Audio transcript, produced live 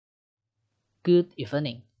Good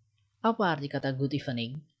evening. Apa arti kata good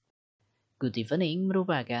evening? Good evening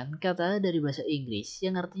merupakan kata dari bahasa Inggris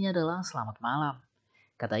yang artinya adalah selamat malam.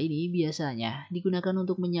 Kata ini biasanya digunakan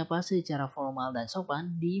untuk menyapa secara formal dan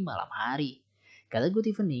sopan di malam hari. Kata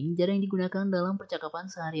good evening jarang digunakan dalam percakapan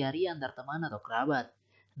sehari-hari antar teman atau kerabat.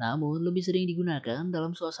 Namun lebih sering digunakan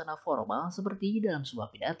dalam suasana formal seperti dalam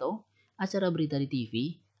sebuah pidato, acara berita di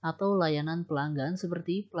TV, atau layanan pelanggan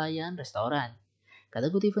seperti pelayan restoran. Kata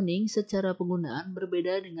good evening secara penggunaan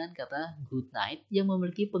berbeda dengan kata good night yang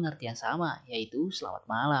memiliki pengertian sama, yaitu selamat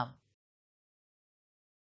malam.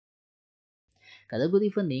 Kata good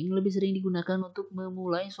evening lebih sering digunakan untuk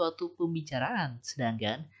memulai suatu pembicaraan,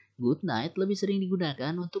 sedangkan good night lebih sering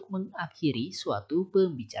digunakan untuk mengakhiri suatu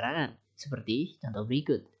pembicaraan. Seperti contoh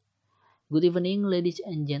berikut. Good evening ladies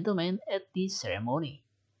and gentlemen at this ceremony.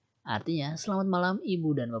 Artinya, selamat malam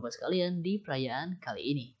ibu dan bapak sekalian di perayaan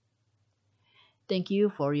kali ini. Thank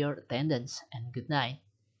you for your attendance and good night.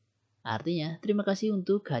 Artinya, terima kasih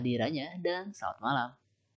untuk kehadirannya dan selamat malam.